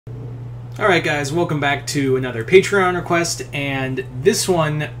Alright guys, welcome back to another Patreon request, and this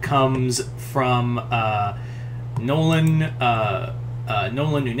one comes from Nolan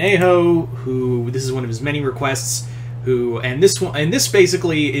Nunejo, who, this is one of his many requests, and this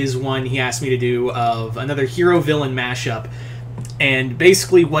basically is one he asked me to do of another hero-villain mashup, and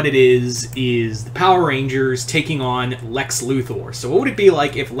basically what it is the Power Rangers taking on Lex Luthor. So what would it be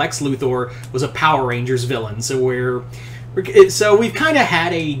like if Lex Luthor was a Power Rangers villain? So we've kind of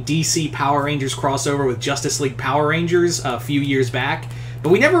had a DC Power Rangers crossover with Justice League Power Rangers a few years back, but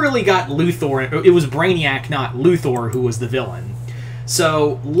we never really got Luthor. It was Brainiac, not Luthor, who was the villain.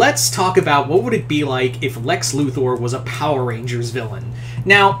 So let's talk about what would it be like if Lex Luthor was a Power Rangers villain.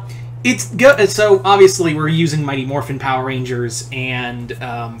 Now, it's good. So obviously we're using Mighty Morphin Power Rangers and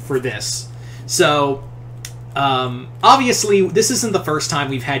for this. So obviously this isn't the first time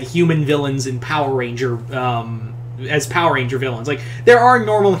we've had human villains in Power Ranger as Power Ranger villains. Like, there are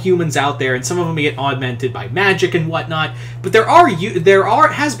normal humans out there, and some of them get augmented by magic and whatnot, but there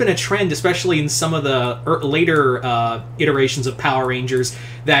has been a trend, especially in some of the later iterations of Power Rangers,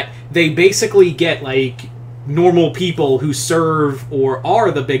 that they basically get, like, normal people who serve or are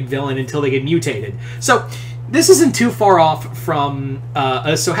the big villain until they get mutated. So this isn't too far off from...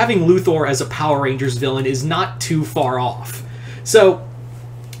 so having Luthor as a Power Rangers villain is not too far off. So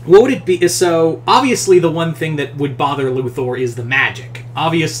what would it be? So, obviously, the one thing that would bother Luthor is the magic.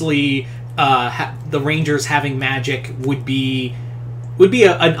 Obviously, the Rangers having magic would be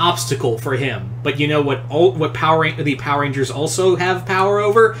an obstacle for him. But you know what? The Power Rangers also have power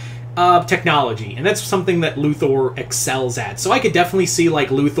over? Technology, and that's something that Luthor excels at. So I could definitely see, like,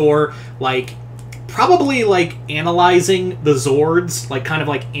 Luthor, like, probably, like, analyzing the Zords, like, kind of,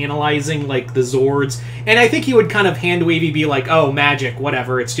 like, analyzing, like, the Zords, and I think he would kind of hand-wavy be like, oh, magic,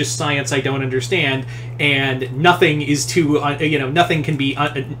 whatever, it's just science I don't understand, and nothing is too, nothing can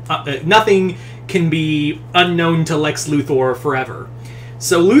be unknown to Lex Luthor forever.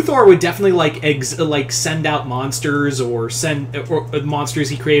 So Luthor would definitely, like, send out monsters, or monsters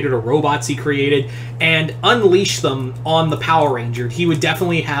he created, or robots he created, and unleash them on the Power Ranger. He would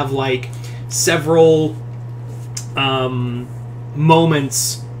definitely have, like, several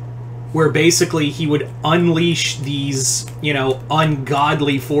moments where basically he would unleash these,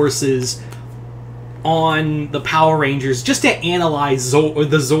 ungodly forces on the Power Rangers just to analyze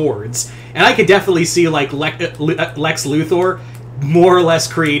the Zords. And I could definitely see, like, Lex Luthor more or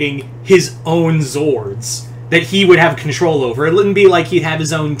less creating his own Zords that he would have control over. It wouldn't be like he'd have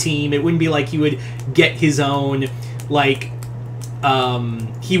his own team. It wouldn't be like he would get his own, like,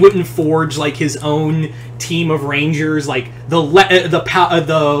 he wouldn't forge, like, his own team of Rangers, like the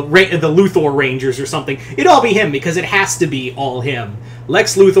Luthor Rangers or something. It'd all be him, because it has to be all him.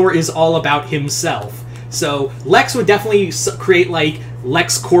 Lex Luthor is all about himself. So Lex would definitely create, like,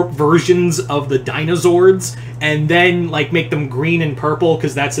 LexCorp versions of the Dinozords, and then, like, make them green and purple,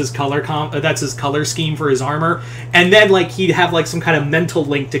 because that's his color scheme for his armor. And then, like, he'd have, like, some kind of mental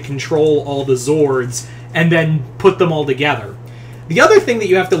link to control all the Zords, and then put them all together. The other thing that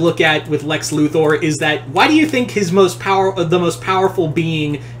you have to look at with Lex Luthor is that, why do you think the most powerful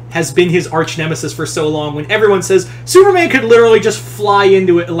being has been his arch nemesis for so long, when everyone says Superman could literally just fly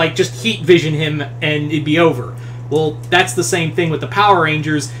into it, like, just heat vision him and it'd be over? Well, that's the same thing with the Power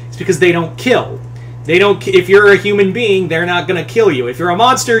Rangers. It's because they don't kill. If you're a human being, they're not gonna kill you. If you're a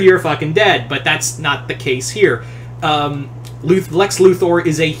monster, you're fucking dead. But that's not the case here. Lex Luthor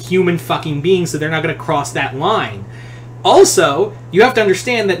is a human fucking being, so they're not gonna cross that line. Also, you have to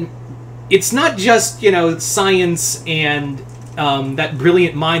understand that it's not just, science and that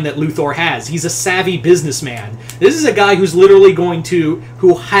brilliant mind that Luthor has. He's a savvy businessman. This is a guy who's literally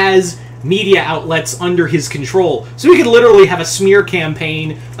who has media outlets under his control. So he could literally have a smear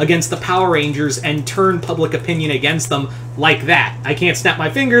campaign against the Power Rangers and turn public opinion against them like that. I can't snap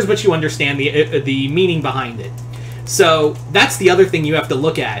my fingers, but you understand the meaning behind it. So that's the other thing you have to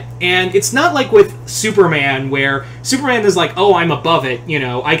look at. And it's not like with Superman, where Superman is like, oh, I'm above it,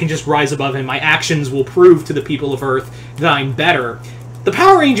 I can just rise above him. My actions will prove to the people of Earth that I'm better. The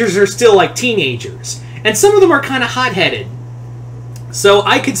Power Rangers are still, like, teenagers. And some of them are kind of hot-headed. So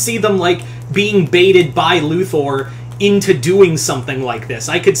I could see them, like, being baited by Luthor into doing something like this.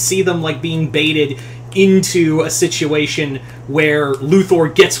 I could see them, like, being baited into a situation where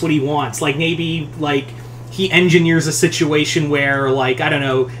Luthor gets what he wants. Like, maybe, like, he engineers a situation where, like, I don't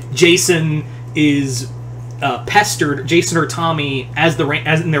know, Jason is pestered, Jason or Tommy, as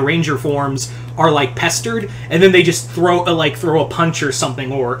in their Ranger forms, are, like, pestered, and then they just throw a punch or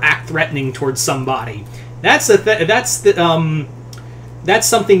something, or act threatening towards somebody. That's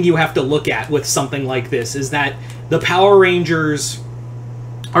something you have to look at with something like this, is that the Power Rangers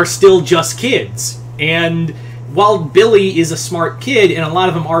are still just kids. And while Billy is a smart kid, and a lot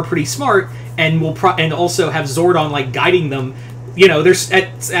of them are pretty smart, and and also have Zordon like guiding them, you know, they're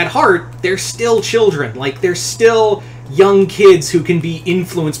at heart they're still children. Like, they're still young kids who can be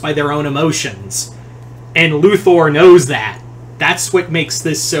influenced by their own emotions. And Luthor knows that. That's what makes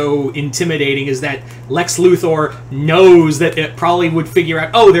this so intimidating, is that Lex Luthor knows that it probably would figure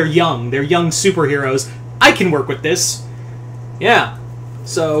out, oh, they're young superheroes, I can work with this. Yeah.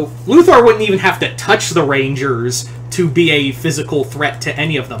 So, Luthor wouldn't even have to touch the Rangers to be a physical threat to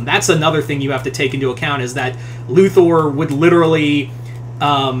any of them. That's another thing you have to take into account, is that Luthor would literally,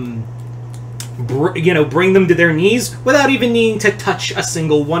 bring them to their knees without even needing to touch a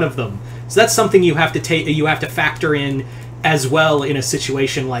single one of them. So that's something you have to factor in as well in a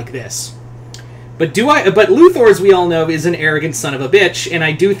situation like this. But Luthor, as we all know, is an arrogant son of a bitch, and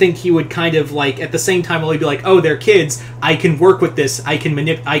I do think he would kind of, like, at the same time, will he be like, oh, they're kids, I can work with this, I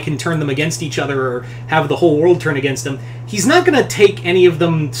can turn them against each other, or have the whole world turn against them. He's not going to take any of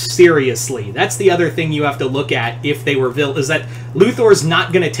them seriously. That's the other thing you have to look at if they were villains, is that Luthor's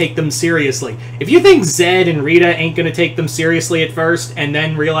not going to take them seriously. If you think Zed and Rita ain't going to take them seriously at first, and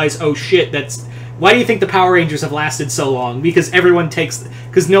then realize, oh shit, why do you think the Power Rangers have lasted so long? Because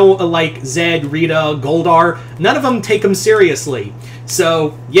like Zed, Rita, Goldar, none of them take them seriously.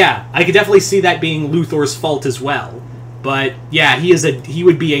 So, yeah, I could definitely see that being Luthor's fault as well. But, yeah, he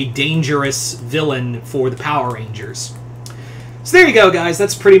would be a dangerous villain for the Power Rangers. So there you go, guys.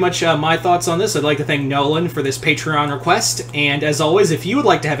 That's pretty much my thoughts on this. I'd like to thank Nolan for this Patreon request. And as always, if you would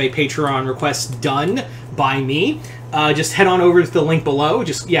like to have a Patreon request done by me, just head on over to the link below.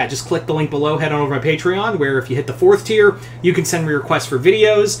 Just click the link below, head on over to my Patreon, where if you hit the 4th tier, you can send me requests for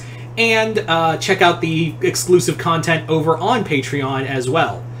videos, and check out the exclusive content over on Patreon as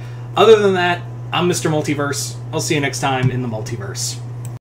well. Other than that, I'm Mr. Multiverse. I'll see you next time in the Multiverse.